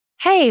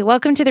Hey,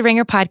 welcome to the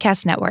Ringer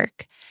Podcast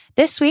Network.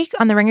 This week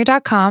on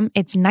theringer.com,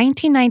 it's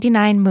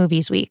 1999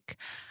 Movies Week.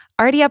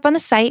 Already up on the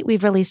site,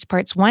 we've released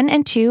parts 1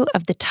 and 2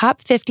 of the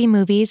top 50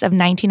 movies of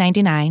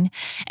 1999.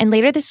 And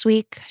later this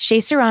week, Shea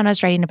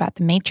Serrano's writing about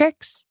The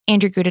Matrix,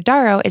 Andrew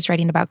Gruttadaro is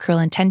writing about Cruel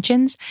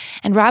Intentions,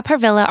 and Rob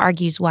Harvilla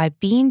argues why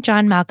Being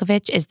John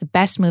Malkovich is the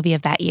best movie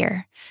of that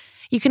year.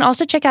 You can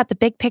also check out the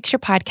Big Picture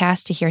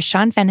podcast to hear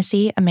Sean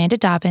Fennessy, Amanda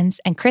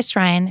Dobbins, and Chris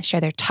Ryan share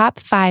their top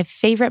 5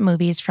 favorite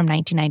movies from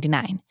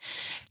 1999.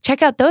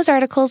 Check out those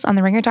articles on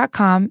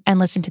theringer.com and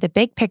listen to The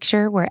Big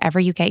Picture wherever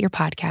you get your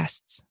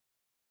podcasts.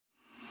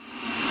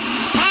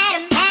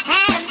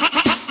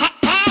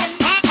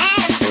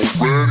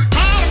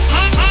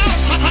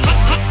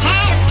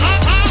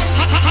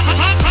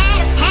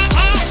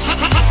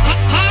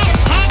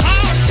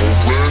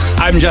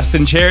 I'm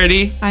Justin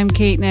Charity. I'm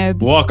Kate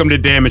Nibbs. Welcome to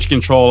Damage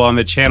Control on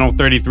the Channel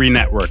 33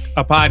 Network,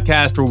 a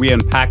podcast where we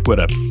unpack what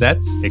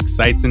upsets,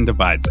 excites, and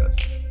divides us.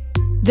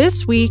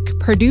 This week,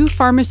 Purdue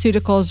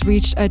Pharmaceuticals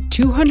reached a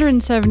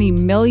 $270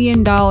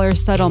 million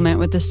settlement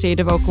with the state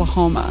of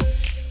Oklahoma,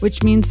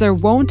 which means there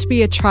won't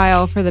be a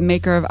trial for the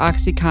maker of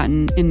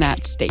OxyContin in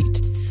that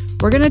state.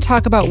 We're going to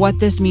talk about what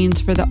this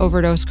means for the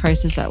overdose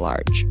crisis at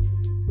large.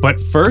 But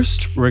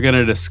first, we're going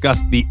to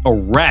discuss the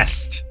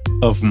arrest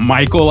of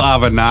Michael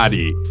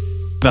Avenatti,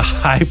 the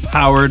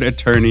high-powered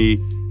attorney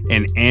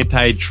and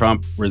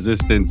anti-Trump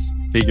resistance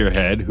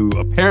figurehead who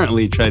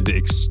apparently tried to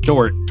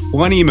extort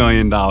 $20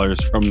 million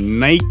from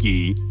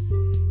Nike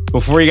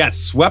before he got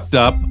swept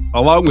up,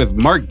 along with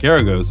Mark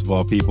Garagos, of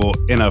all people,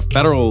 in a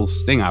federal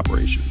sting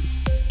operations.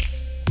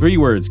 3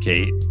 words,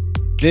 Kate.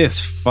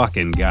 This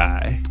fucking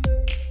guy.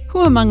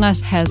 Who among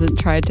us hasn't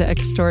tried to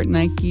extort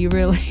Nike,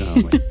 really? Oh,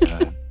 my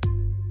God.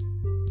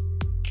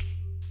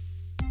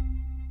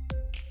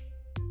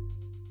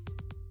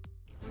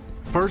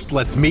 First,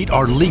 let's meet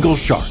our legal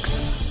sharks.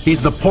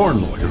 He's the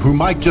porn lawyer who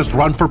might just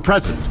run for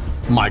president,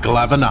 Michael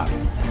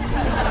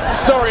Avenatti.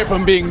 Sorry if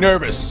I'm being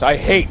nervous. I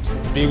hate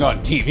being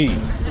on TV.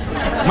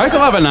 Michael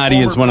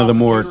Avenatti is one of the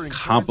more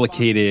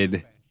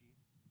complicated,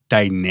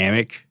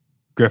 dynamic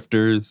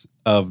grifters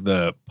of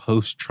the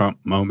post-Trump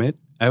moment,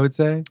 I would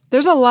say.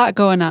 There's a lot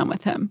going on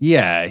with him.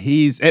 Yeah,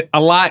 he's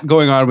a lot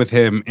going on with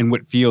him in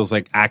what feels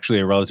like actually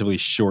a relatively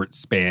short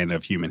span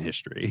of human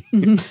history.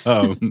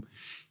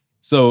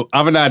 So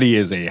Avenatti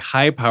is a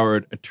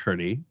high-powered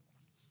attorney.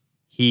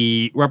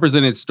 He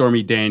represented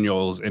Stormy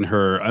Daniels in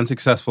her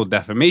unsuccessful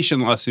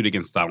defamation lawsuit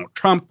against Donald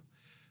Trump.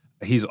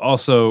 He's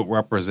also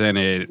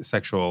represented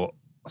sexual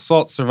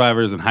assault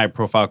survivors and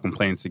high-profile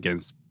complaints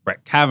against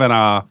Brett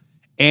Kavanaugh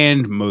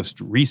and, most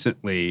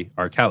recently,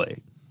 R.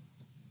 Kelly.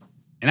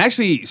 And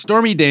actually,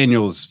 Stormy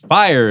Daniels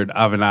fired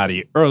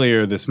Avenatti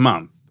earlier this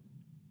month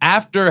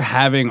after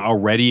having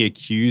already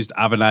accused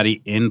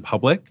Avenatti in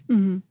public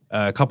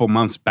a couple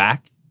months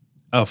back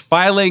of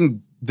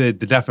filing the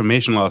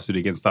defamation lawsuit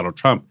against Donald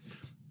Trump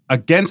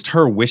against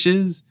her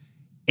wishes.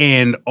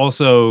 And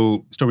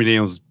also, Stormy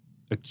Daniels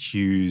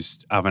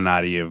accused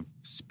Avenatti of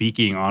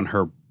speaking on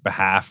her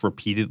behalf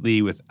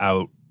repeatedly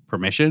without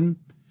permission,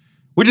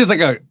 which is like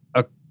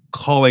a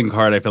calling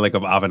card, I feel like,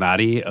 of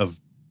Avenatti, of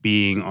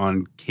being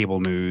on cable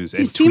news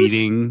and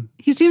tweeting.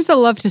 He seems to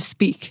love to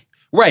speak.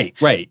 Right.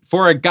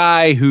 For a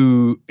guy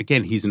who,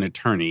 again, he's an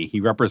attorney.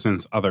 He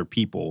represents other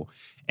people.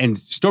 And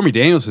Stormy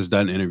Daniels has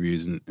done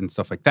interviews and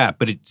stuff like that.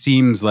 But it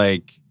seems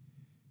like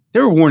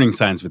there were warning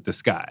signs with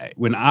this guy.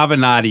 When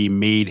Avenatti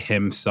made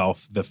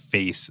himself the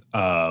face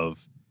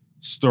of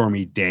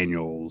Stormy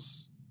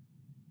Daniels'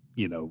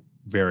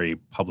 very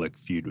public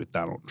feud with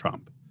Donald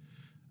Trump.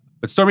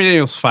 But Stormy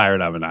Daniels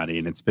fired Avenatti,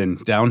 and it's been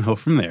downhill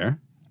from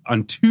there.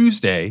 On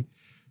Tuesday,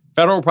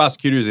 federal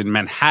prosecutors in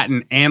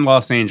Manhattan and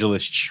Los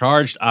Angeles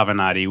charged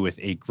Avenatti with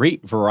a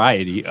great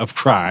variety of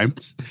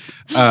crimes,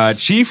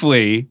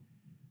 chiefly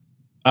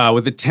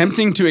with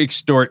attempting to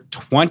extort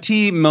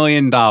 $20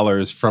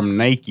 million from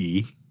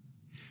Nike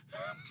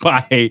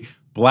by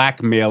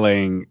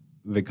blackmailing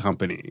the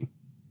company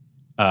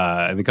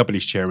and the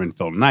company's chairman,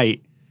 Phil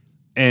Knight.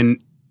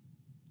 And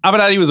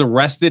Avenatti was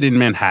arrested in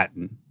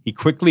Manhattan. He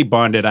quickly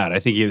bonded out.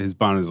 I think his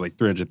bond was like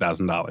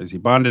 $300,000. He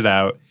bonded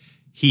out.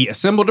 He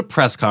assembled a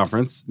press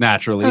conference,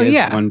 naturally,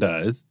 as one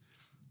does.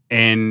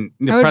 And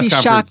the I would be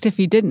shocked if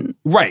he didn't.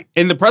 Right.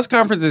 And the press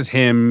conference is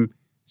him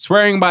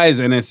swearing by his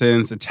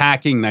innocence,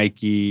 attacking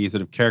Nike,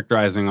 sort of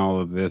characterizing all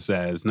of this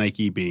as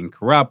Nike being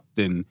corrupt.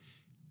 And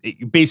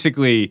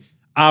basically,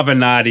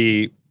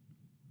 Avenatti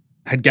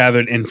had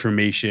gathered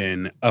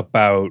information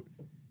about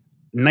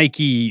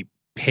Nike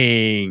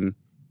paying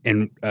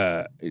and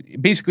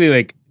basically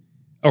like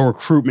a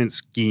recruitment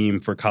scheme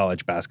for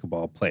college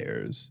basketball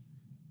players.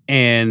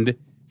 And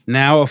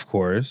now, of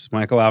course,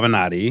 Michael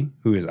Avenatti,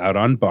 who is out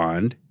on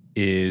bond,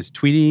 is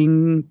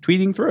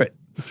tweeting through it,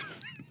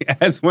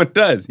 as one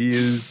does. He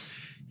is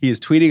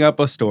tweeting up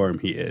a storm.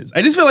 He is.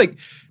 I just feel like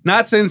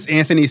not since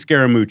Anthony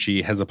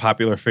Scaramucci has a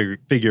popular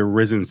figure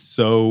risen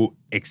so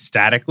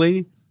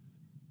ecstatically,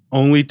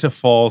 only to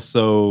fall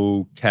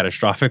so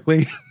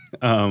catastrophically.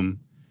 And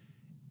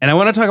I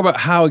want to talk about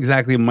how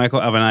exactly Michael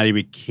Avenatti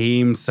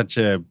became such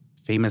a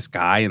famous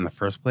guy in the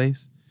first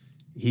place.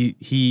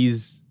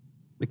 He's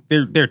like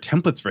they're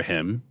templates for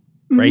him,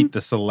 right?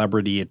 The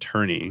celebrity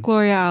attorney,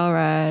 Gloria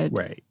Allred,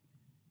 right?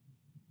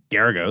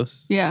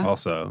 Garagos, yeah,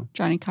 also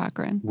Johnny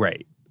Cochran,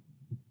 right?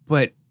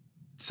 But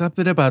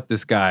something about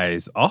this guy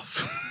is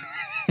off,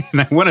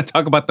 and I want to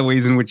talk about the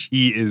ways in which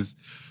he is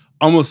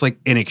almost like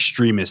an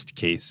extremist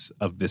case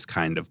of this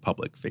kind of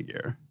public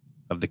figure,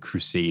 of the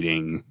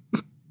crusading.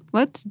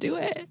 Let's do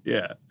it.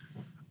 Yeah.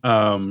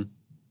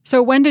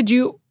 So when did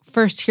you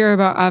first hear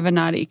about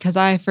Avenatti? Because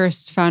I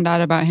first found out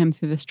about him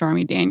through the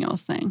Stormy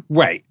Daniels thing.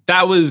 Right.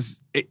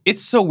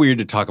 It's so weird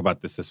to talk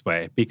about this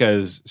way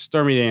because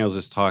Stormy Daniels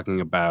is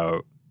talking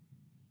about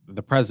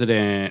the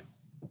president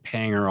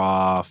paying her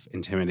off,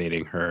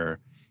 intimidating her.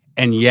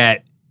 And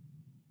yet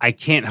I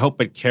can't help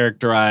but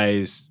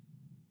characterize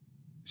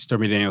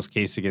Stormy Daniels'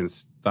 case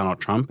against Donald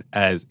Trump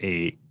as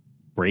a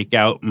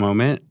breakout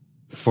moment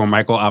for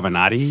Michael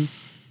Avenatti,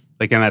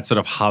 like in that sort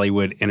of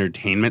Hollywood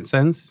entertainment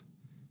sense.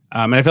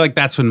 And I feel like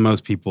that's when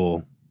most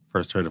people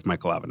first heard of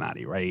Michael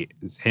Avenatti, right?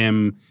 Is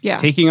him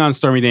taking on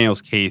Stormy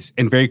Daniels' case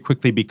and very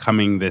quickly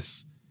becoming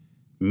this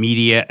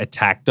media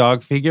attack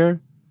dog figure.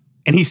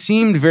 And he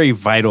seemed very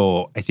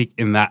vital, I think,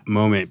 in that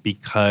moment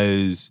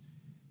because,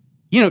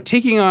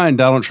 taking on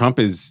Donald Trump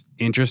is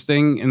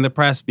interesting in the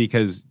press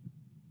because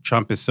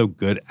Trump is so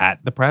good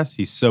at the press.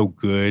 He's so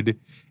good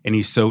and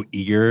he's so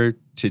eager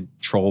to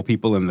troll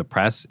people in the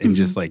press and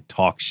just like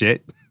talk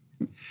shit.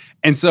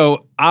 And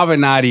so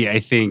Avenatti, I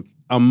think,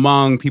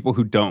 among people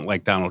who don't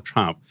like Donald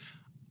Trump,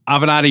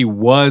 Avenatti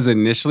was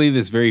initially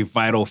this very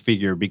vital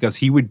figure because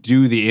he would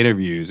do the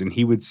interviews and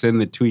he would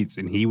send the tweets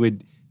and he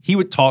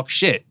would talk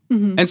shit.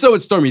 And so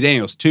would Stormy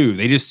Daniels too.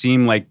 They just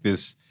seemed like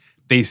this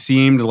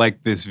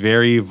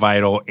very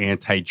vital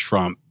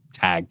anti-Trump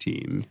tag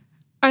team.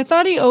 I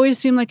thought he always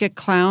seemed like a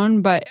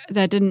clown, but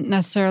that didn't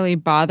necessarily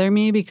bother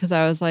me because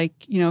I was like,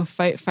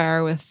 fight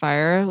fire with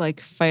fire, like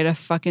fight a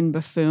fucking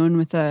buffoon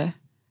with a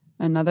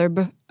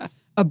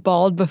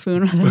bald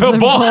buffoon with another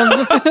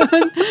bald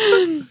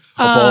buffoon.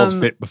 A bald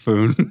fit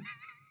buffoon.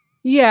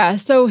 Yeah,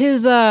 so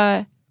his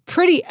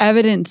pretty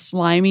evident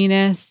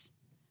sliminess,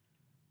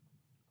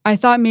 I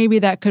thought maybe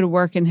that could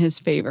work in his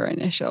favor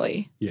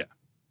initially. Yeah.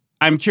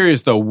 I'm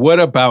curious, though, what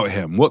about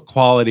him? What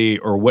quality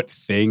or what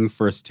thing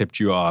first tipped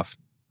you off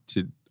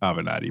to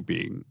Avenatti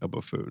being a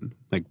buffoon?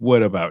 Like,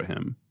 what about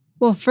him?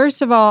 Well,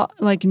 first of all,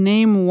 like,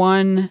 name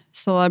one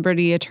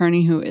celebrity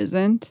attorney who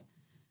isn't.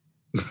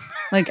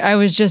 Like, I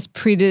was just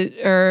But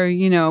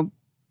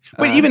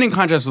even in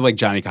contrast with, like,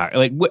 Johnny Cochran,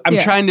 like,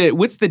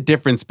 what's the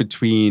difference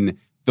between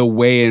the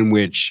way in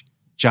which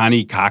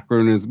Johnny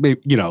Cochran is, a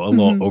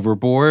little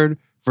overboard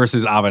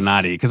versus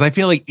Avenatti? Because I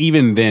feel like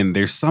even then,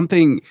 there's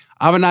something,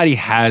 Avenatti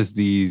has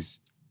these.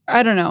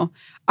 I don't know.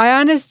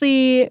 I guess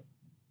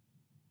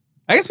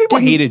people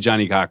hated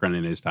Johnny Cochran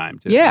in his time,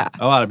 too. Yeah.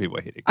 A lot of people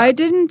hated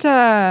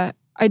Cochran.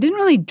 I didn't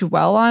really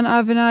dwell on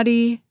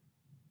Avenatti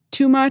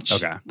too much.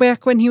 Okay.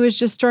 Back when he was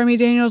just Stormy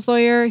Daniels'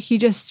 lawyer, he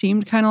just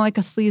seemed kind of like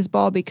a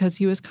sleazeball because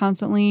he was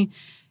constantly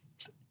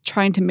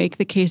trying to make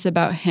the case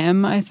about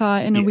him, I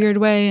thought, in a weird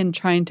way, and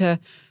trying to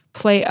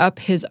play up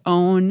his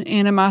own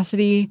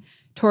animosity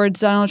towards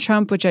Donald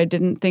Trump, which I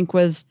didn't think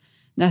was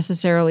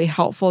necessarily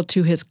helpful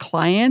to his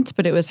client,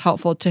 but it was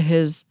helpful to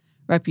his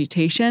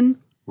reputation.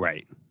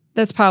 Right.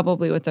 That's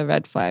probably what the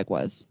red flag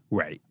was.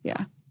 Right.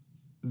 Yeah.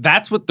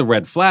 That's what the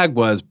red flag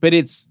was, but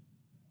it's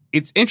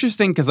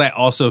interesting because I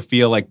also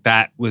feel like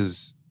that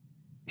was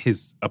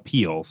his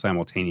appeal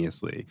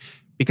simultaneously.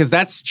 Because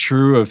that's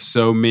true of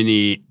so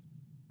many,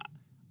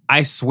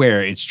 I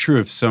swear it's true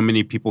of so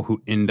many people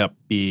who end up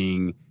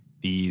being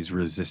these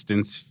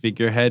resistance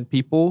figurehead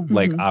people,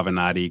 like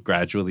Avenatti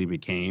gradually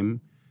became,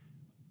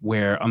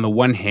 where on the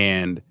one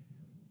hand,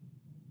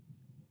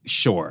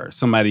 sure,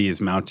 somebody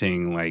is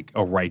mounting like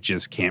a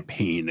righteous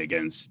campaign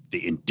against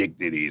the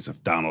indignities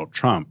of Donald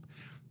Trump.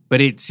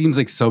 But it seems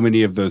like so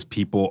many of those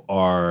people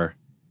are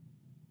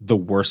the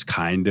worst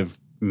kind of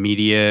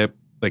media,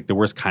 like the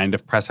worst kind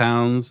of press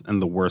hounds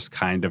and the worst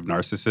kind of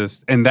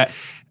narcissists. And that,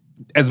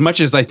 as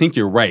much as I think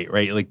you're right?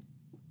 Like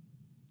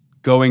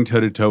going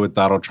toe-to-toe with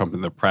Donald Trump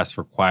in the press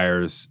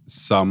requires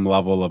some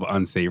level of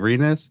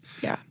unsavoriness.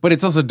 Yeah. But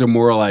it's also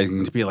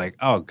demoralizing to be like,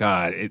 oh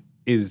God, it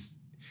is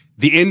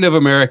the end of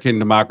American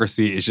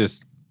democracy is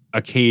just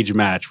a cage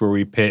match where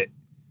we pit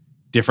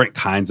different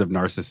kinds of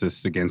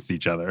narcissists against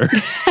each other.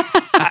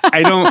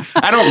 I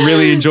don't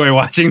really enjoy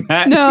watching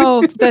that.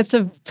 No, that's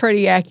a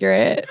pretty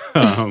accurate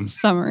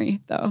summary,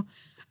 though.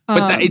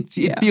 But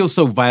it feels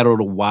so vital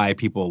to why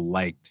people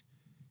liked,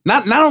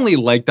 not only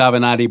liked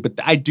Avenatti, but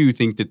I do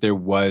think that there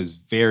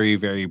was very,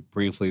 very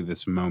briefly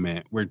this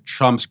moment where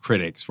Trump's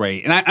critics,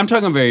 right? And I'm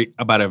talking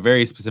about a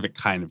very specific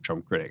kind of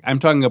Trump critic. I'm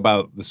talking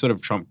about the sort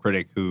of Trump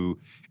critic who,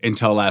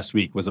 until last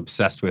week, was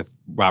obsessed with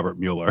Robert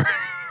Mueller.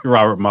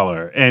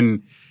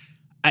 And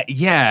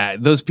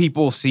those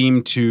people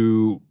seem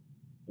to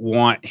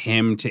want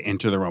him to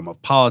enter the realm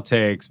of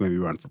politics, maybe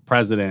run for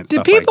president. Do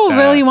stuff people like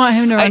that. really want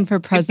him to run for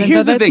president?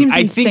 Here's Though the that thing.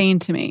 seems insane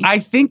to me. I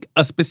think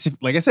a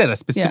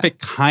specific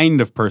kind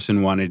of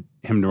person wanted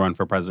him to run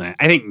for president.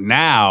 I think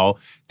now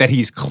that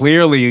he's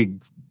clearly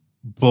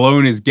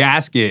blown his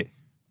gasket,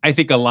 I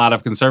think a lot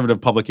of conservative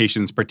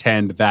publications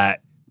pretend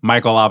that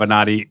Michael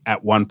Avenatti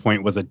at one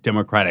point was a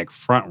Democratic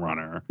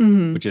frontrunner,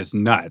 which is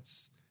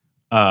nuts.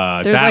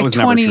 There's that like was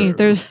 20. never true.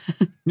 There's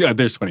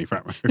There's 20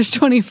 frontrunners. there's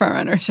 20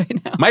 frontrunners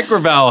right now. Mike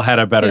Gravel had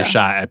a better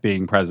shot at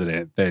being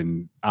president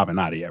than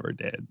Avenatti ever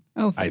did.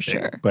 Oh, for I think.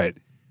 sure. But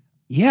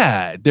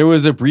yeah, there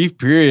was a brief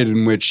period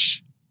in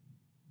which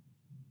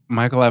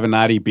Michael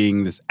Avenatti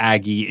being this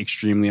Aggie,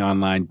 extremely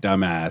online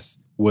dumbass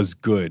was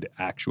good,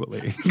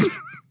 actually.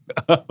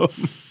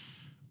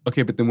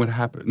 Okay, but then what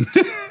happened?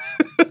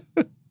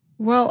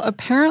 Well,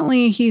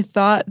 apparently he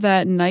thought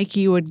that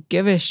Nike would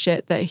give a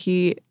shit that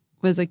he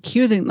was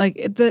accusing. Like,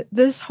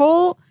 this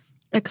whole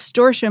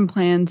extortion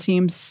plan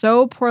seems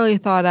so poorly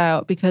thought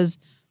out because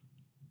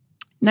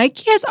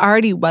Nike has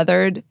already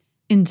weathered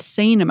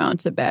insane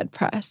amounts of bad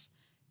press.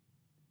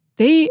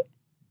 They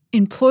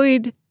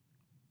employed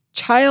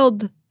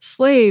child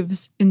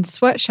slaves in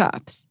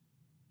sweatshops.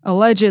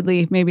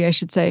 Allegedly, maybe I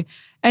should say.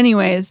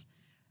 Anyways,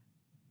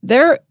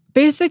 they're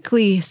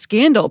basically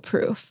scandal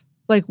proof.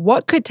 Like,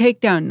 what could take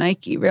down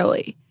Nike,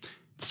 really?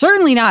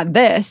 Certainly not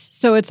this.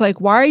 So it's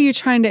like, why are you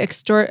trying to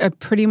extort a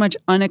pretty much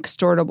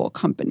unextortable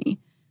company?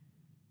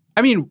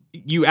 I mean,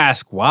 you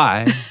ask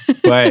why,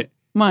 but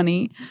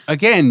Money.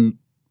 again,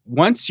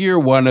 once you're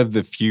one of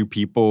the few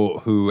people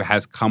who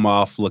has come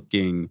off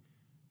looking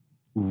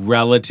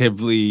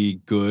relatively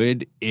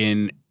good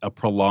in a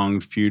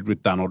prolonged feud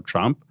with Donald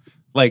Trump,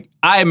 like,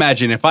 I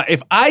imagine if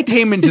I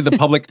came into the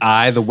public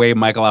eye the way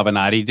Michael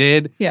Avenatti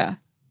did, Yeah.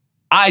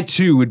 I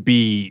too would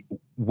be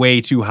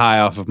way too high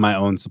off of my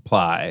own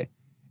supply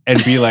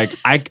and be like,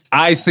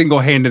 I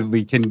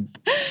single-handedly can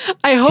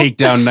take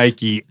down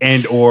Nike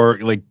and or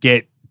like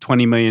get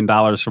 $20 million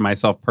for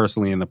myself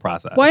personally in the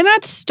process. Why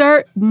not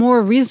start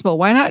more reasonable?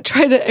 Why not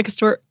try to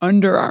extort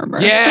Under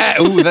Armour?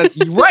 Yeah, ooh,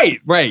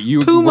 right.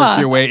 You Puma. work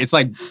your way. It's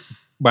like,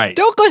 right.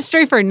 Don't go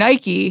straight for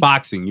Nike.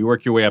 Boxing. You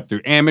work your way up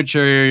through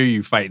amateur.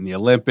 You fight in the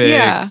Olympics.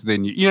 Yeah.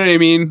 Then you know what I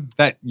mean.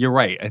 That you're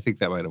right. I think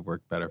that might have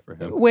worked better for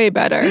him. Way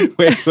better.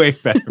 way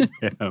better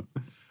for him.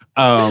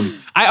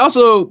 I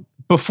also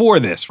before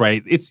this,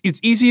 right? It's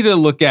easy to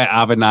look at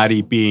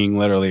Avenatti being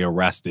literally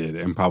arrested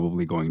and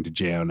probably going to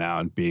jail now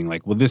and being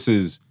like, well, this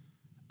is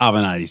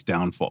Avenatti's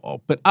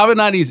downfall. But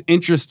Avenatti's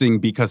interesting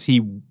because he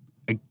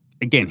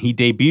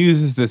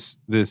debuts as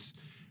this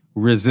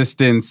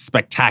resistance,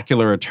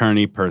 spectacular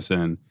attorney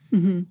person.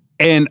 Mm-hmm.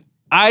 And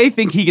I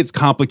think he gets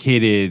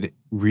complicated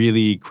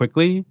really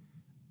quickly.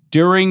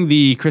 During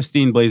the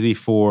Christine Blasey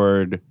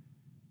Ford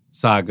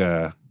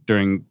saga,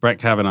 during Brett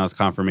Kavanaugh's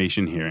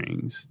confirmation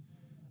hearings,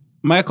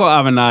 Michael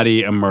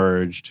Avenatti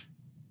emerged,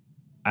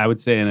 I would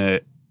say, in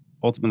a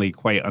ultimately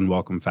quite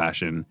unwelcome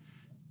fashion.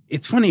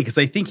 It's funny because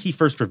I think he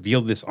first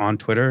revealed this on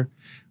Twitter,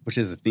 which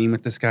is a theme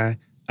with this guy,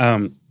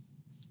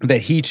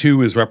 that he too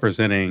was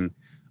representing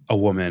a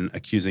woman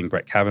accusing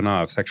Brett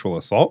Kavanaugh of sexual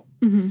assault.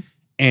 Mm-hmm.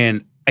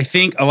 And I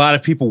think a lot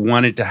of people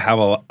wanted to have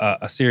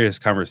a serious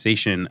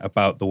conversation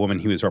about the woman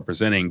he was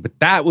representing. But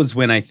that was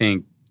when I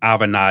think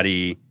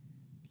Avenatti,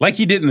 like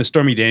he did in the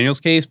Stormy Daniels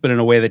case, but in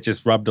a way that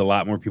just rubbed a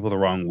lot more people the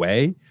wrong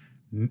way,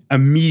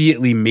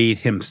 immediately made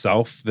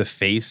himself the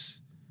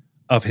face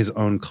of his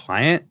own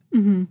client.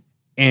 Mm-hmm.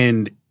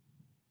 And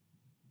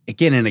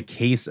again, in a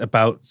case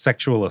about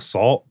sexual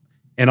assault,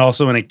 and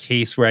also in a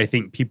case where I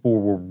think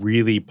people were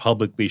really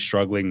publicly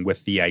struggling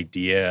with the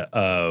idea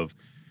of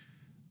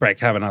Brett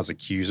Kavanaugh's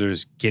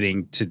accusers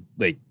getting to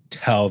like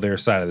tell their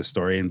side of the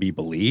story and be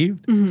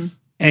believed. Mm-hmm.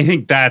 And I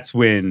think that's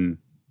when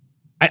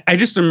I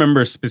just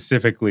remember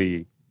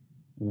specifically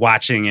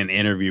watching an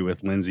interview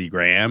with Lindsey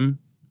Graham,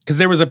 because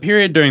there was a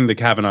period during the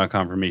Kavanaugh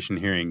confirmation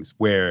hearings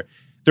where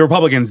the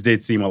Republicans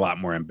did seem a lot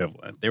more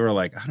ambivalent. They were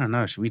like, I don't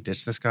know, should we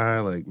ditch this guy?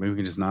 Like, maybe we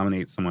can just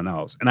nominate someone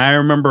else. And I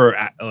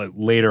remember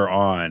later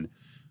on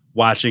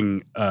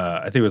watching,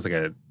 I think it was like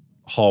a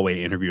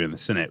hallway interview in the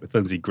Senate with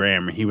Lindsey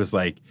Graham. And he was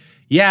like,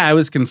 yeah, I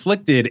was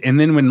conflicted. And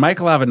then when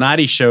Michael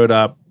Avenatti showed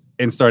up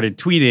and started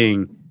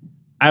tweeting,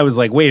 I was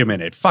like, wait a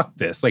minute, fuck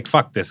this. Like,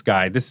 fuck this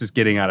guy. This is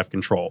getting out of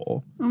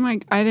control. Oh my,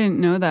 I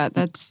didn't know that.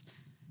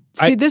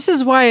 This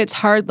is why it's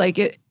hard.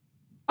 Like,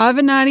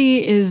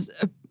 Avenatti is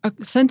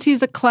since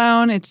he's a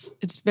clown, it's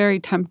very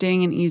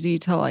tempting and easy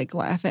to like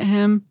laugh at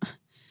him.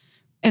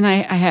 And I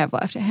have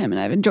laughed at him and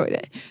I've enjoyed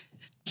it.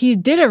 He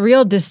did a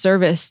real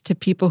disservice to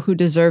people who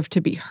deserve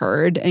to be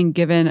heard and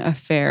given a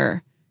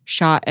fair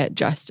shot at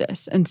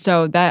justice. And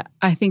so that,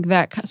 I think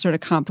that sort of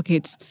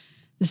complicates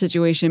the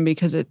situation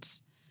because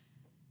it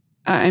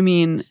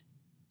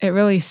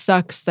really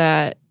sucks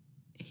that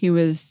he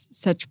was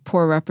such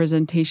poor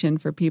representation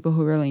for people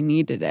who really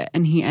needed it.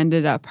 And he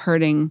ended up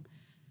hurting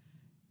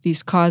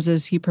these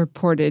causes he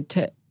purported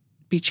to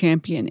be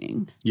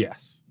championing.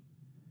 Yes.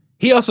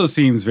 He also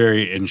seems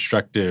very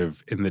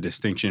instructive in the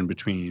distinction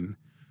between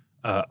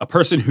a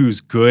person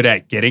who's good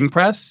at getting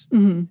press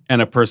and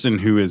a person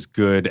who is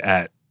good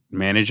at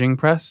managing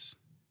press.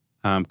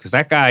 Because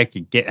that guy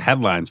could get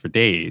headlines for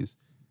days,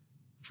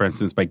 for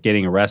instance, by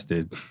getting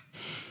arrested.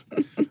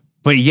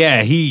 But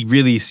yeah, he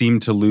really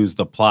seemed to lose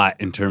the plot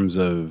in terms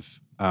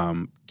of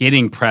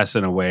getting press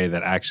in a way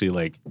that actually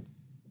like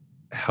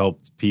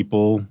helped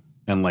people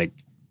and like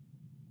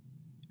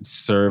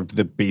served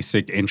the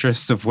basic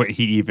interests of what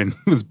he even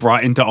was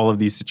brought into all of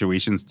these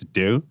situations to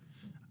do.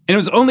 And it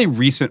was only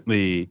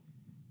recently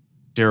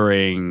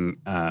during,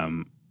 I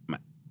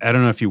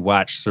don't know if you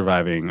watched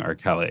Surviving R.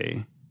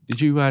 Kelly.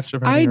 Did you watch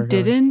Surviving R.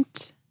 Kelly? I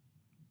didn't.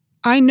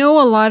 I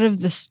know a lot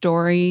of the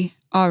story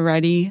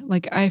already.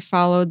 Like I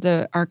followed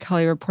the R.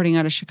 Kelly reporting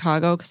out of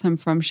Chicago because I'm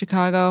from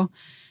Chicago.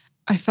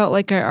 I felt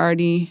like I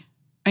already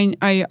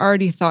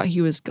thought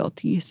he was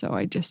guilty. So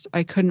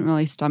I couldn't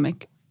really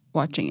stomach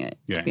watching it,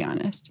 to be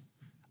honest.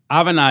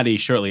 Avenatti,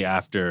 shortly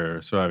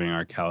after Surviving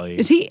R. Kelly.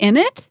 Is he in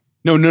it?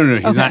 No.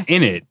 He's not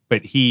in it.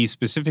 But he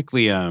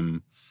specifically,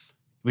 it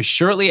was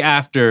shortly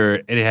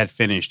after it had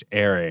finished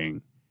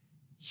airing,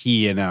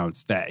 he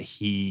announced that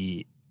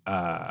he'd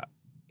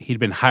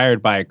been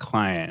hired by a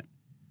client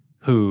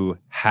who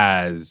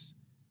has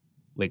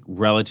like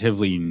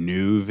relatively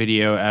new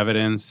video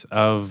evidence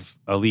of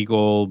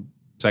illegal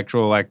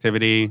sexual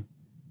activity,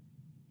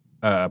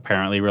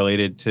 apparently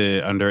related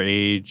to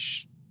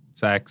underage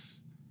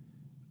sex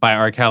by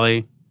R.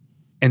 Kelly.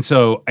 And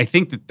so I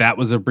think that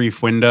was a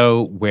brief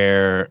window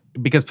where,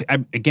 because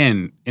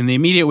again, in the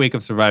immediate wake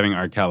of Surviving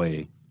R.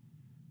 Kelly,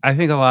 I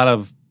think a lot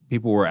of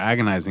people were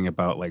agonizing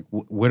about like,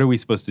 what are we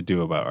supposed to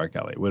do about R.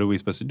 Kelly? What are we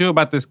supposed to do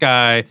about this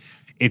guy?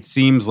 It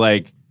seems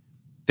like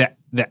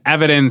the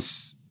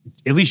evidence,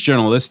 at least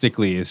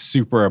journalistically, is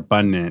super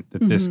abundant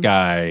that this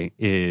guy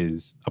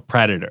is a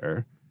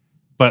predator,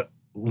 but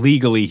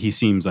legally he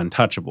seems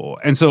untouchable.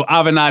 And so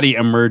Avenatti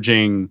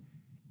emerging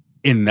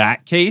in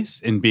that case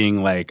and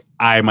being like,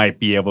 I might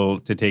be able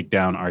to take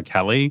down R.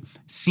 Kelly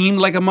seemed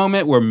like a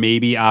moment where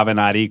maybe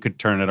Avenatti could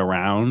turn it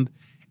around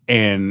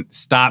and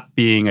stop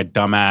being a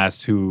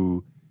dumbass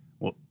who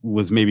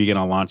was maybe going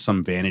to launch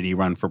some vanity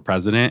run for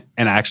president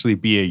and actually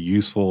be a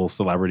useful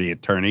celebrity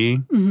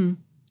attorney.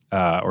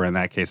 Or in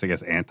that case, I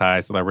guess,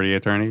 anti-celebrity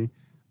attorney.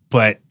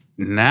 But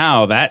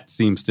now that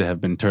seems to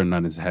have been turned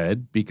on his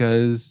head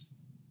because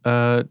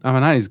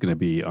Avenatti's going to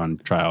be on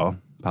trial,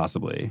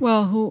 possibly.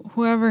 Well,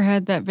 whoever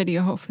had that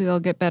video, hopefully they'll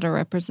get better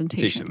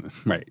representation.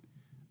 Right.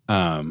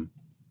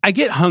 I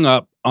get hung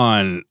up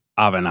on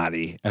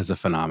Avenatti as a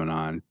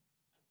phenomenon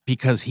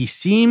because he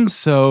seems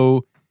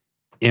so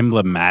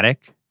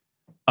emblematic,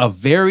 a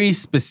very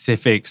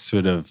specific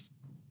sort of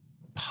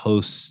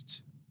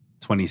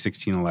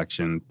post-2016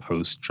 election,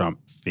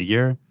 post-Trump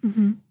figure.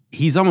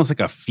 He's almost like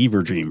a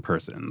fever dream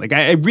person. Like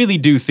I really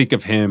do think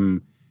of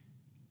him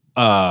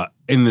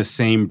in the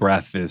same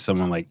breath as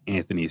someone like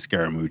Anthony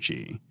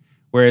Scaramucci,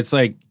 where it's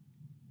like,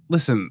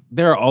 listen,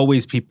 there are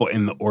always people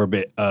in the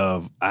orbit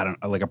of, I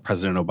don't know, like a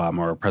President Obama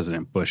or a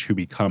President Bush who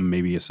become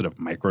maybe a sort of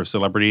micro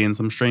celebrity in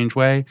some strange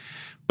way.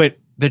 But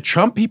the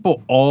Trump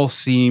people all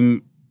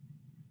seem,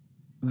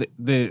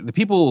 the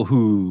people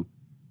who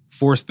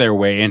forced their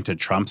way into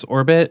Trump's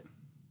orbit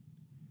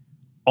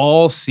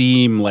all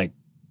seem like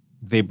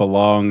they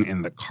belong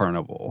in the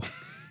carnival.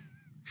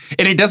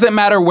 And it doesn't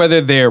matter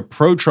whether they're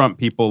pro-Trump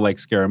people like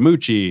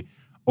Scaramucci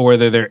or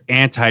whether they're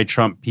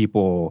anti-Trump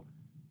people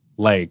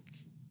like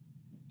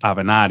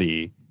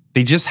Avenatti.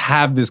 They just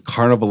have this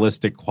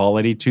carnivalistic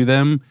quality to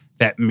them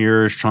that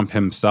mirrors Trump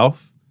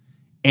himself.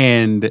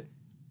 And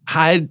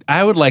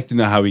I would like to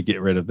know how we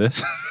get rid of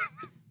this.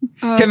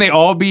 Can they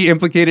all be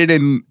implicated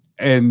in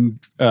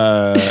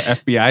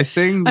FBI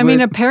stings? I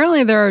mean,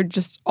 apparently they're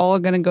just all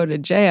going to go to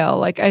jail.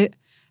 Like,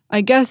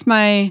 I guess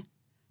my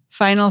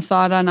final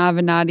thought on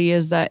Avenatti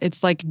is that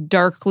it's like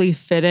darkly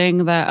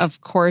fitting that,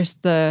 of course,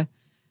 the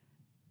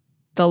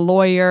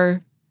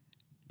lawyer,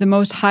 the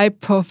most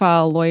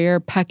high-profile lawyer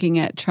pecking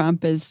at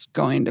Trump is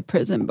going to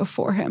prison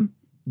before him.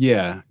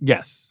 Yeah.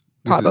 Yes.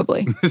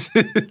 Probably.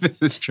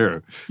 This is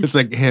true. It's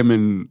like him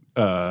and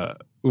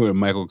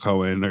Michael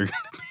Cohen are going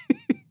to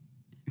be.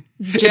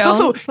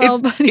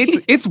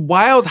 It's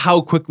wild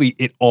how quickly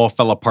it all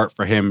fell apart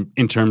for him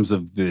in terms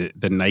of the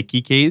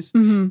Nike case,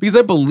 because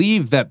I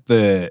believe that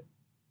the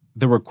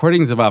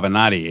recordings of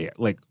Avenatti,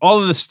 like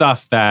all of the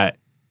stuff that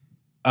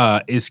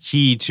is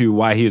key to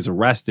why he was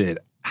arrested,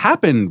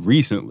 happened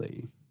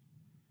recently.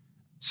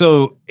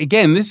 So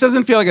again, this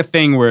doesn't feel like a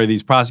thing where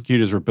these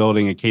prosecutors were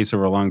building a case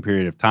over a long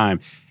period of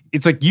time.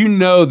 It's like, you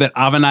know, that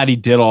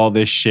Avenatti did all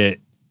this shit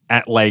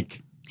at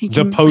like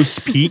the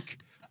post peak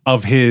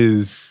of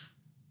his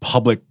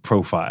public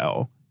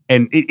profile.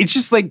 And it's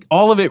just like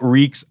all of it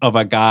reeks of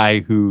a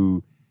guy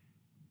who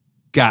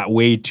got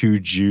way too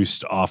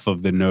juiced off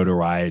of the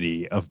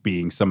notoriety of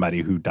being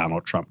somebody who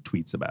Donald Trump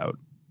tweets about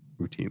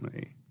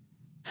routinely.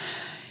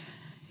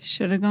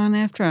 Should have gone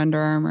after Under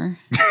Armour.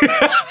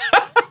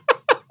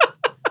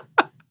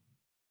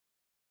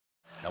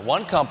 Now,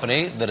 one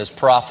company that has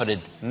profited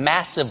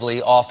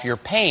massively off your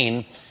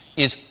pain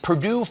is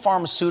Purdue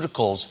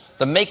Pharmaceuticals,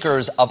 the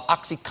makers of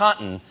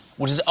OxyContin,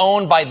 which is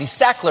owned by the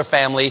Sackler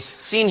family,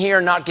 seen here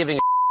not giving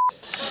a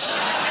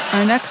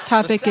Our next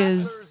topic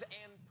is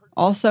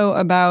also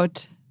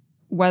about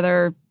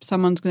whether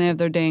someone's going to have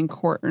their day in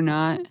court or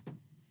not.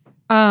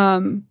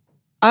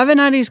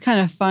 Avenatti is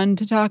kind of fun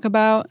to talk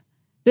about.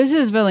 This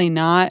is really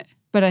not,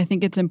 but I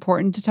think it's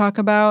important to talk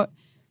about.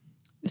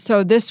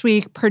 So this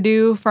week,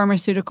 Purdue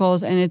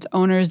Pharmaceuticals and its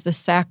owners, the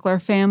Sackler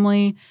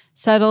family,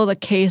 settled a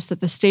case that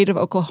the state of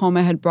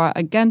Oklahoma had brought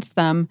against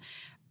them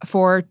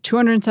for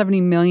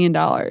 $270 million.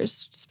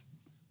 It's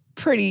a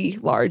pretty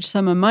large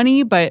sum of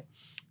money, but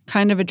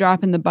kind of a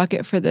drop in the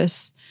bucket for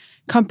this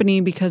company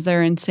because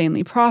they're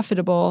insanely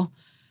profitable.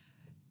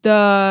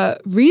 The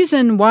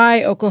reason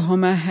why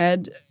Oklahoma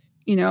had,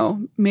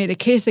 made a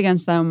case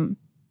against them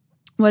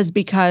was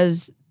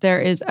because there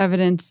is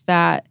evidence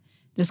that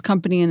this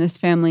company and this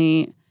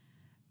family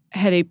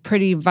had a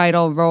pretty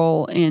vital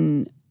role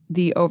in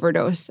the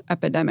overdose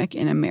epidemic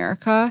in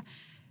America.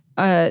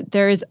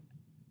 There is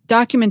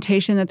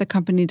documentation that the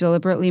company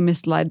deliberately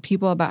misled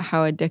people about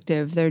how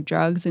addictive their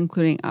drugs,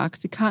 including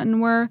OxyContin,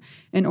 were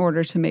in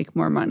order to make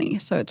more money.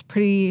 So it's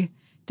pretty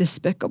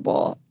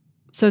despicable.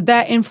 So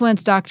that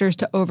influenced doctors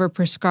to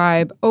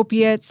overprescribe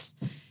opiates.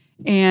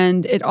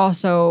 And it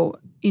also,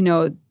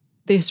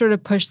 they sort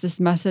of pushed this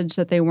message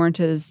that they weren't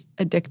as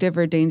addictive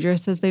or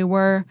dangerous as they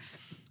were.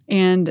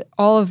 And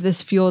all of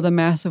this fueled a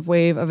massive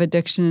wave of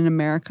addiction in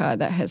America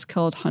that has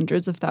killed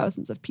hundreds of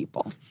thousands of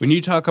people. When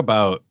you talk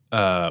about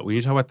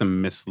the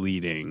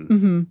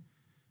misleading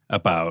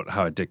about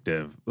how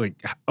addictive, like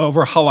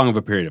over how long of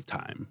a period of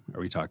time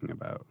are we talking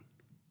about?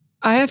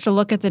 I have to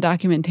look at the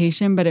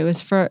documentation, but it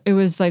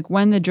was like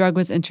when the drug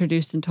was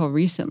introduced until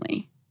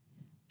recently.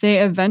 They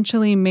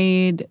eventually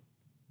made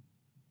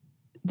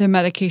the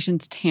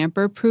medications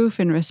tamper-proof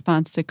in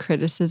response to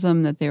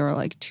criticism that they were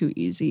like too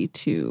easy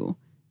to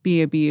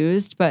be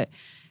abused, but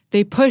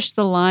they pushed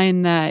the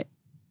line that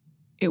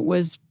it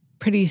was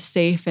pretty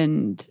safe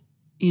and,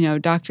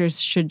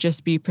 doctors should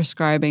just be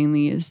prescribing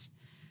these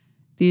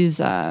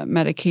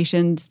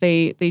medications.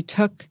 They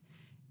took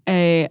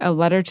a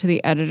letter to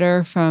the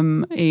editor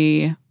from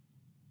a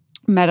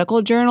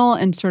medical journal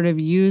and sort of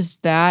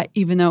used that,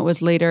 even though it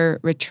was later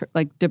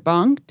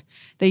debunked.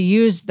 They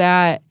used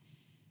that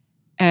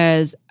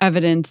as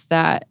evidence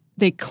that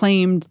they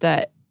claimed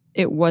that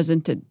it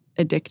wasn't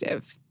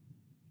addictive.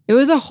 It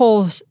was a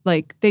whole,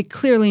 they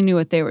clearly knew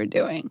what they were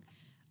doing,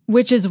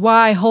 which is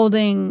why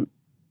holding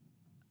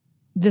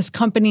this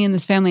company and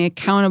this family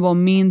accountable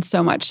means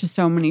so much to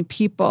so many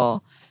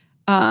people.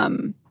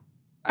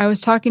 I was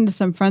talking to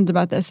some friends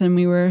about this, and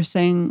we were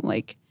saying,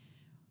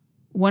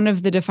 one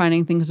of the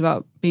defining things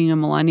about being a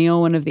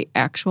millennial, one of the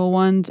actual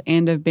ones,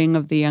 and of being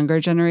of the younger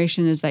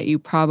generation, is that you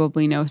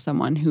probably know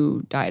someone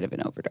who died of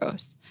an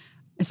overdose.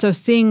 So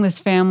seeing this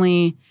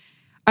family,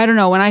 I don't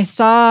know, when I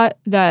saw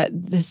that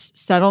this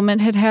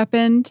settlement had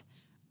happened,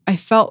 I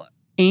felt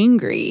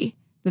angry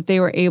that they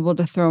were able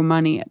to throw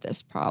money at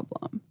this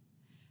problem.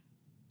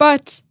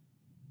 But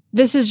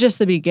this is just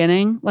the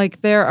beginning.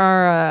 There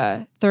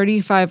are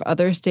 35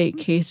 other state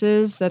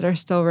cases that are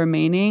still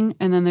remaining,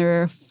 and then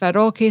there are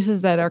federal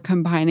cases that are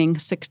combining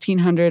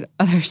 1,600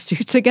 other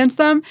suits against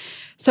them.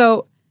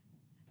 So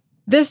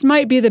this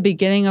might be the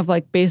beginning of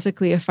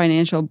basically a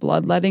financial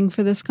bloodletting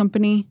for this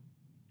company,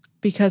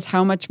 because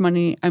how much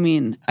money,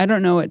 I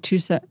don't know what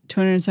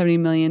 270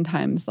 million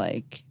times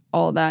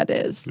all that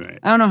is. Right.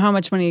 I don't know how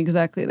much money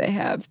exactly they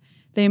have.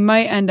 They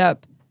might end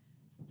up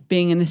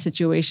being in a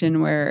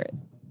situation where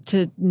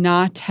to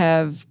not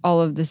have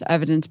all of this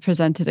evidence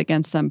presented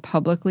against them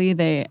publicly,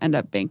 they end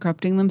up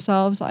bankrupting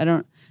themselves. I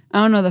don't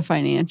know the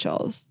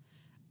financials.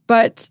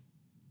 But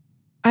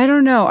I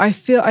don't know. I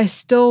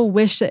still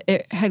wish that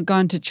it had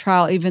gone to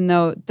trial, even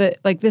though this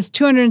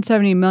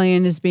 $270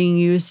 million is being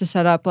used to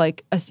set up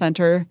a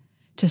center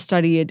to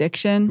study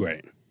addiction.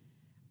 Right.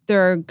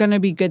 There are going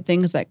to be good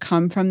things that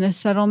come from this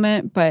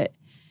settlement, but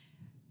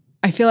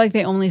I feel like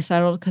they only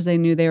settled because they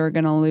knew they were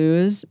going to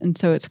lose. And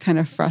so it's kind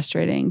of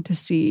frustrating to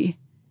see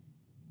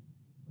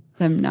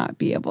them not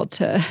be able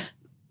to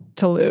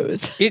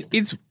lose. It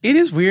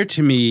is weird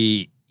to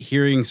me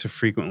hearing so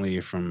frequently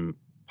from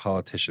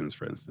politicians,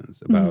 for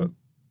instance, about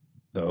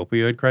the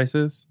opioid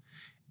crisis,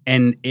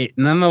 and it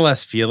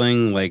nonetheless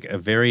feeling like a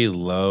very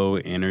low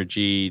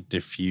energy,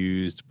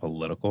 diffused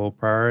political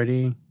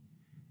priority.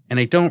 And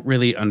I don't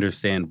really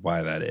understand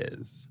why that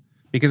is,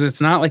 because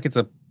it's not like it's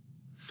a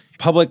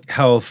public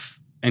health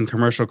and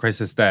commercial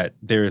crisis that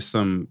there is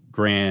some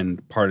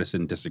grand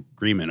partisan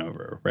disagreement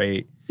over,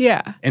 right?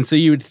 Yeah. And so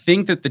you would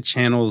think that the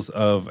channels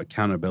of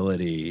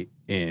accountability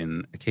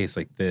in a case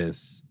like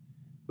this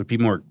would be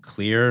more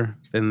clear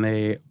than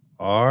they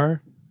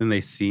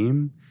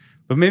seem.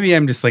 But maybe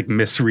I'm just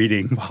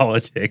misreading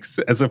politics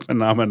as a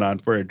phenomenon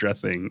for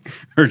addressing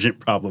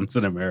urgent problems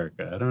in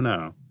America. I don't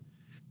know.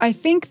 I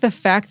think the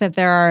fact that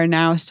there are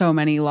now so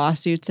many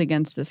lawsuits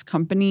against this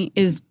company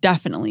is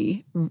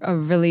definitely a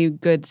really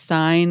good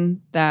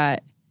sign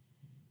that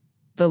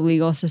the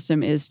legal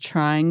system is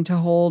trying to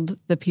hold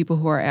the people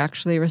who are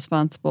actually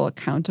responsible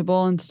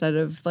accountable, instead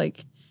of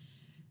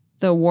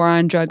the war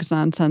on drugs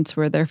nonsense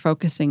where they're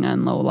focusing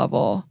on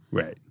low-level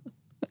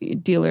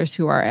dealers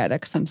who are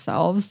addicts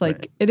themselves.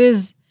 Like it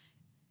is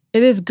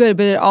good,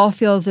 but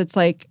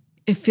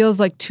it feels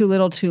like too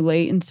little too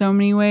late in so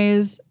many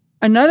ways.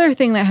 Another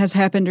thing that has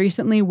happened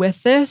recently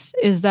with this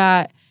is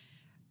that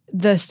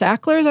the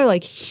Sacklers are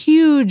like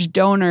huge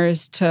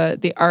donors to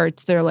the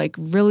arts. They're like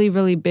really,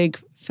 really big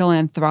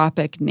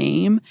philanthropic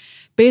name.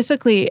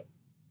 Basically,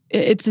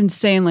 it's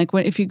insane. Like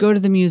if you go to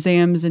the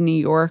museums in New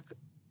York,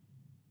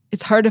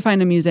 it's hard to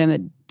find a museum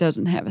that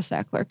doesn't have a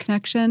Sackler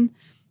connection.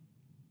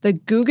 The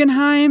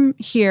Guggenheim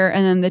here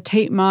and then the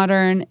Tate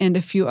Modern and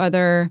a few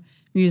other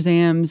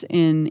museums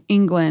in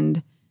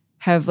England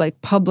have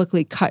like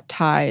publicly cut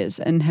ties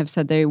and have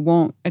said they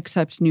won't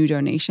accept new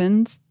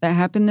donations. That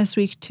happened this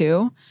week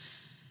too.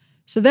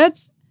 So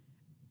that's...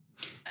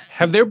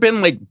 Have there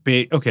been like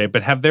big... Okay,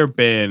 but have there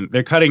been...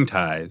 They're cutting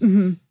ties.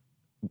 Mm-hmm.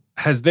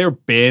 Has there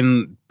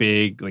been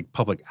big like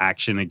public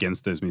action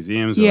against those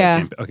museums?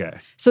 Yeah. Okay.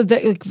 So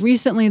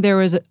recently there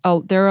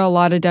were a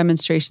lot of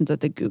demonstrations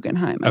at the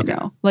Guggenheim, I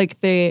know. Like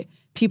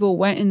people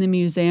went in the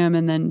museum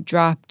and then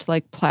dropped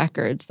like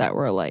placards that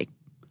were like,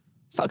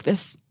 fuck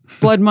this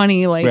blood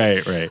money. Like,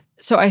 right.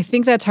 So I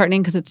think that's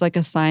heartening because it's like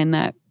a sign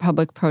that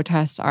public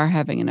protests are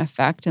having an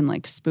effect and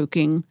like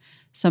spooking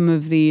some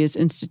of these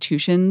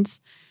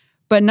institutions,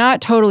 but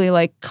not totally.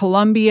 Like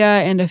Columbia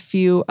and a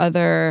few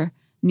other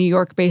New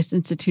York-based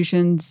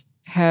institutions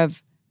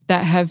have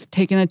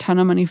taken a ton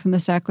of money from the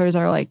Sacklers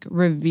are like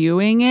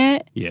reviewing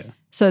it. Yeah.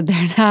 So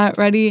they're not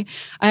ready.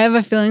 I have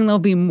a feeling there'll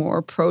be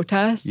more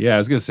protests. Yeah, I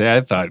was going to say,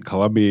 I thought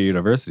Columbia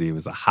University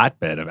was a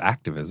hotbed of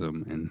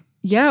activism and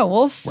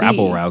we'll see.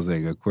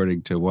 Rabble-rousing,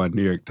 according to one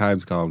New York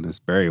Times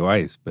columnist, Barry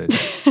Weiss. But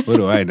what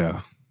do I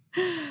know?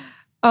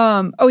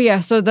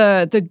 So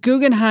the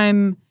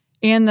Guggenheim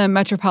and the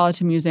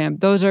Metropolitan Museum,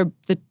 those are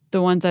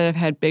the ones that have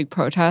had big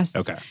protests.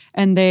 Okay.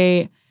 And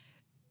they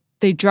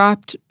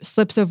dropped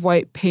slips of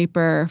white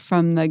paper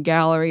from the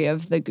gallery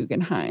of the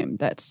Guggenheim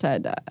that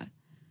said,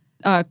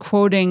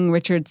 quoting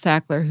Richard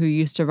Sackler, who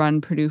used to run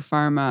Purdue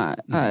Pharma,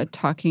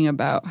 talking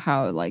about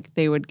how like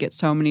they would get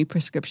so many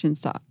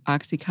prescriptions to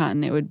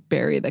OxyContin, it would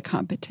bury the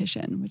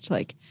competition, which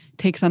like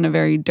takes on a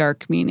very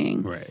dark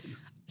meaning. Right.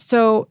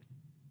 So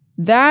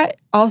that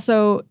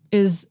also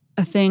is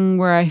a thing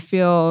where I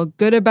feel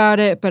good about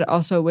it, but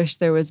also wish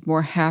there was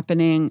more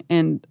happening.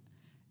 And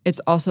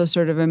it's also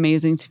sort of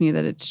amazing to me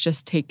that it's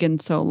just taken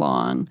so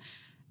long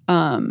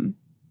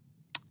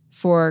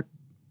for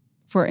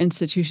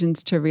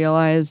institutions to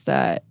realize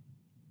that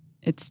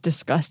it's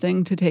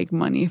disgusting to take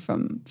money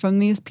from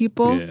these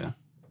people. Yeah.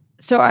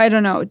 So I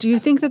don't know. Do you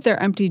think that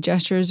they're empty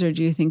gestures or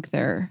do you think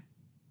they're...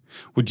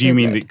 Do you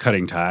mean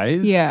cutting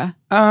ties? Yeah.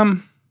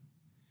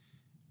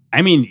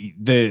 I mean,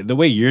 the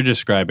way you're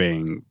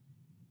describing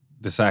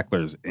the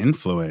Sacklers'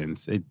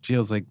 influence, it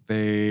feels like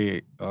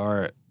they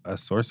are a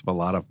source of a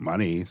lot of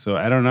money. So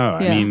I don't know.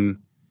 Yeah. I mean,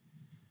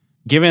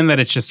 given that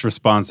it's just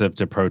responsive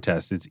to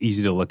protest, it's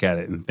easy to look at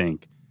it and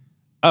think,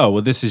 oh,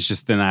 well, this is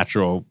just the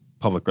natural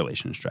public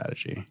relations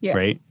strategy,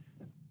 right?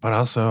 But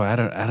also, I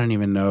don't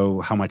even know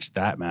how much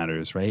that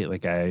matters, right?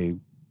 Like,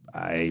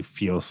 I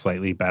feel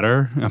slightly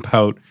better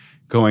about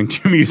going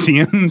to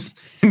museums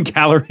and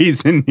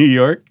galleries in New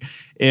York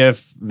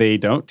if they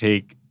don't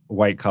take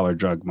white-collar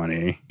drug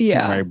money.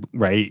 Yeah.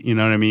 Right? You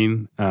know what I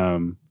mean?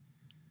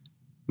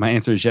 My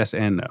answer is yes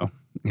and no.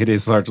 It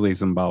is largely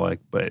symbolic,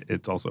 but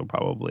it's also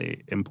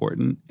probably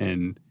important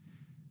and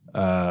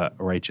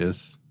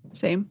righteous.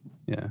 Same.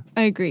 Yeah.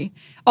 I agree.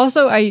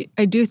 Also, I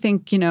do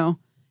think,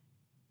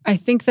 I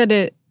think that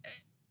it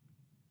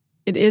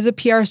is a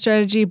PR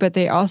strategy, but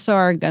they also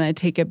are going to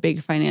take a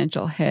big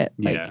financial hit.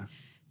 Like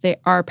they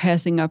are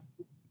passing up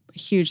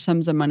huge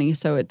sums of money.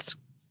 So it's,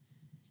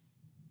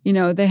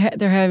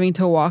 they're having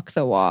to walk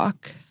the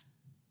walk.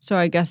 So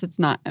I guess it's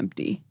not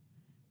empty.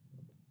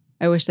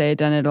 I wish they had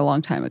done it a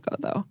long time ago,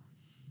 though.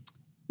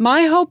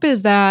 My hope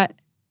is that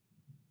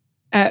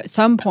at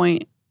some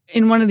point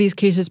in one of these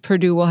cases,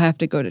 Purdue will have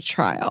to go to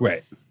trial.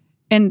 Right.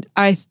 And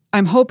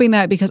I'm hoping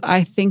that because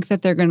I think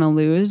that they're going to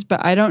lose,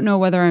 but I don't know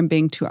whether I'm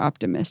being too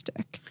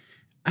optimistic.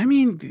 I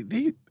mean,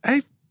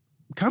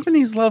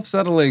 companies love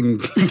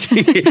settling.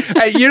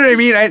 You know what I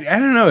mean? I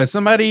don't know. As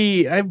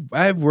somebody,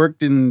 I've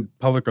worked in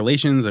public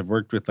relations. I've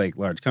worked with like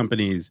large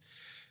companies.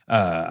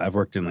 I've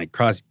worked in like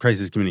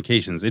crisis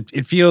communications.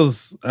 It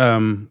feels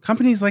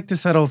companies like to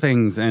settle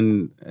things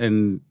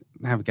and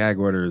have gag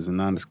orders and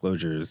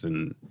non-disclosures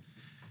and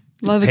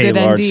love pay a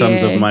good large NDA.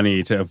 sums of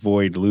money to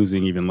avoid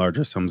losing even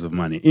larger sums of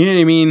money. You know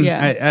what I mean?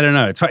 Yeah. I don't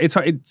know. It's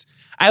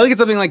I look at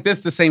something like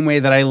this the same way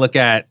that I look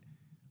at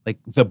like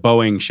the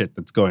Boeing shit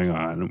that's going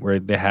on, where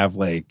they have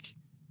like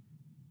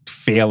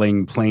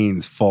failing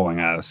planes falling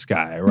out of the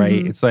sky, right?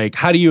 Mm-hmm. It's like,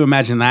 how do you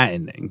imagine that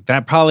ending?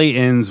 That probably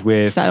ends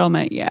with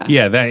settlement, yeah.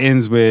 Yeah, that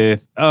ends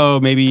with,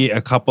 maybe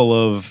a couple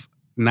of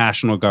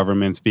national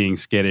governments being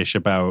skittish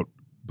about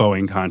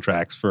Boeing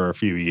contracts for a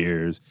few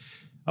years,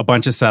 a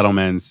bunch of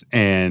settlements,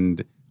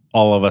 and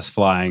all of us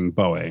flying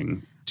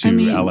Boeing to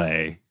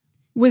LA.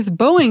 with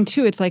Boeing,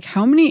 too, it's like,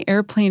 how many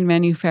airplane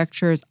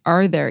manufacturers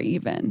are there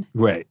even?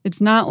 Right. It's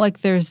not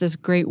like there's this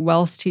great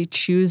wealth to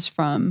choose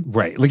from.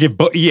 Right. Like if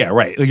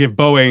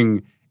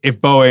if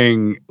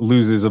Boeing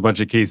loses a bunch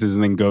of cases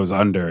and then goes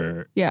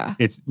under. Yeah.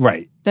 It's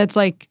right. That's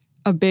like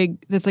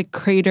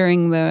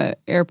cratering the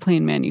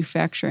airplane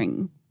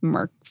manufacturing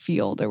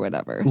field or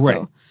whatever. Right.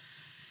 So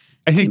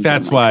I think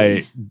that's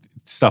unlikely. why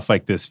stuff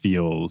like this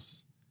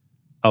feels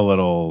a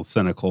little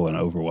cynical and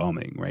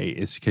overwhelming, right?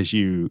 It's because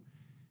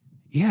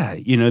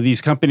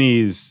these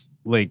companies,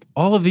 like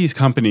all of these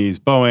companies,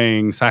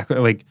 Boeing,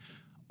 Sackler, like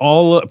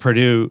all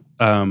Purdue,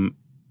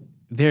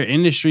 they're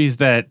industries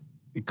that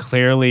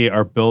clearly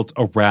are built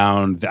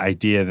around the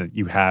idea that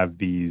you have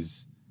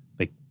these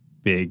like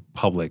big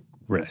public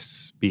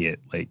risks, be it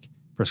like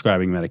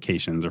prescribing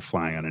medications or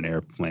flying on an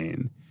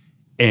airplane,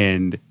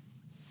 and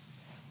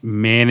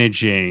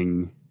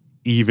managing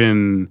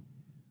even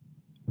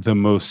the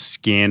most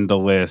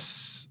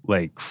scandalous,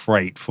 like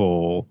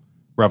frightful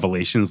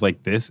revelations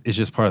like this is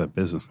just part of the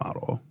business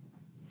model.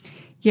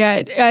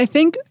 Yeah, I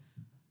think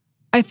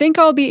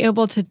I'll be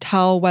able to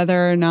tell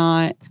whether or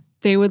not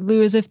they would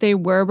lose if they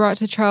were brought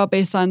to trial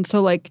based on,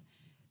 so like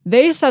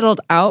they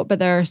settled out, but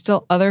there are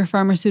still other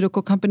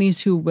pharmaceutical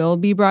companies who will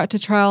be brought to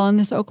trial in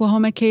this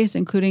Oklahoma case,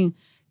 including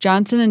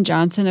Johnson &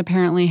 Johnson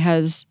apparently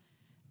has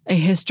a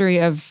history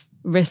of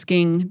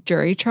risking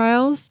jury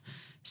trials.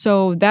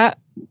 So that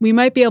we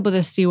might be able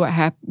to see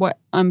what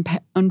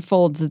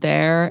unfolds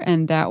there,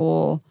 and that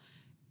will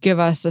give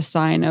us a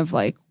sign of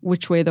like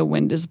which way the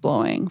wind is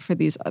blowing for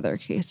these other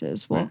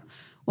cases.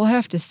 We'll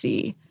have to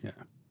see. Yeah.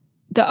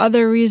 The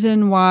other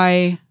reason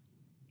why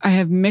I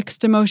have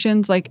mixed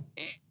emotions, like,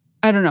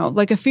 I don't know,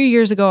 like a few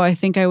years ago, I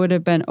think I would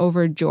have been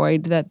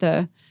overjoyed that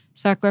the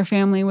Sackler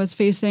family was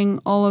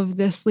facing all of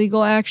this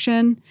legal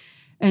action.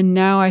 And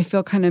now I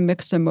feel kind of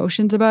mixed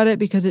emotions about it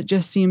because it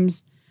just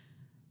seems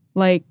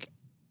like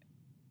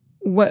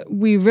what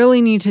we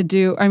really need to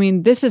do. I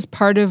mean, this is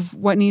part of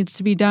what needs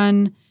to be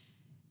done.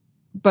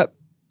 But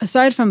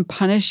aside from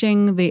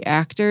punishing the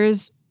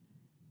actors,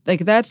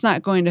 like that's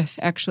not going to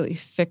actually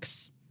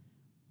fix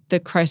the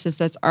crisis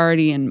that's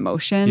already in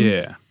motion.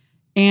 Yeah.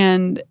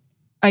 And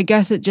I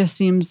guess it just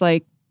seems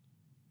like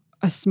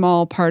a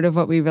small part of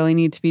what we really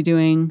need to be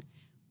doing,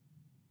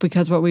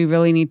 because what we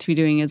really need to be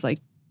doing is like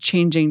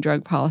changing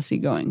drug policy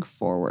going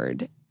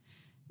forward.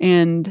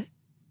 And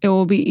it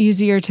will be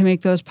easier to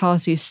make those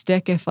policies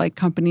stick if like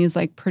companies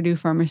like Purdue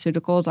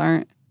Pharmaceuticals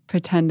aren't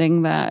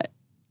pretending that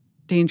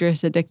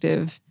dangerous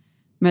addictive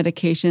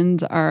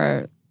medications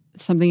are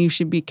something you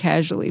should be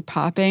casually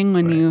popping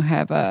when you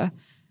have a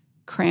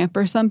cramp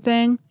or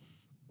something.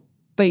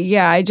 But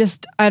yeah,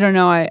 I don't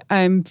know.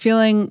 I'm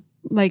feeling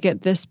like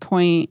at this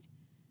point,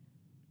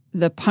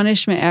 the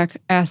punishment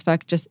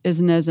aspect just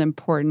isn't as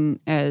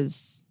important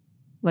as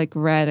like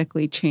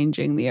radically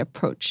changing the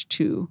approach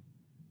to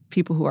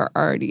people who are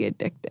already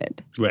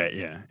addicted. Right,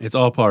 yeah. It's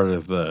all part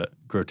of the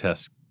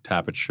grotesque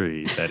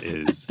tapestry that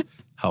is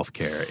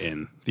healthcare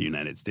in the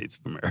United States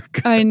of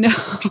America. I know.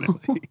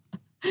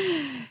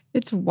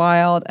 It's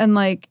wild. And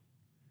like,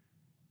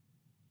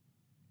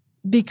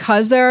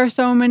 because there are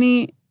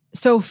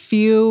so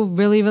few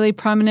really, really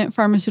prominent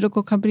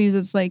pharmaceutical companies,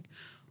 it's like,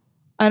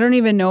 I don't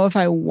even know if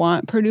I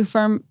want Purdue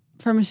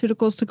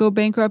Pharmaceuticals to go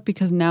bankrupt,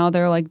 because now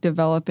they're like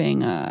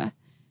developing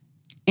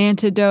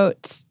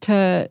antidotes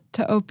to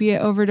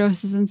opiate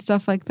overdoses and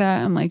stuff like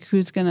that. I'm like,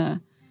 who's going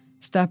to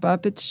step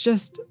up? It's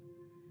just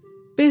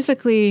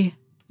basically,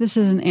 this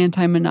is an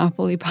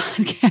anti-monopoly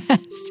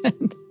podcast.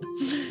 And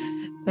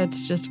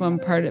that's just one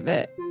part of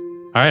it.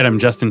 All right, I'm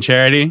Justin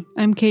Charity.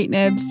 I'm Kate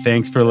Nibbs.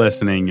 Thanks for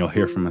listening. You'll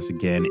hear from us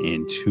again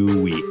in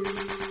 2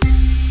 weeks.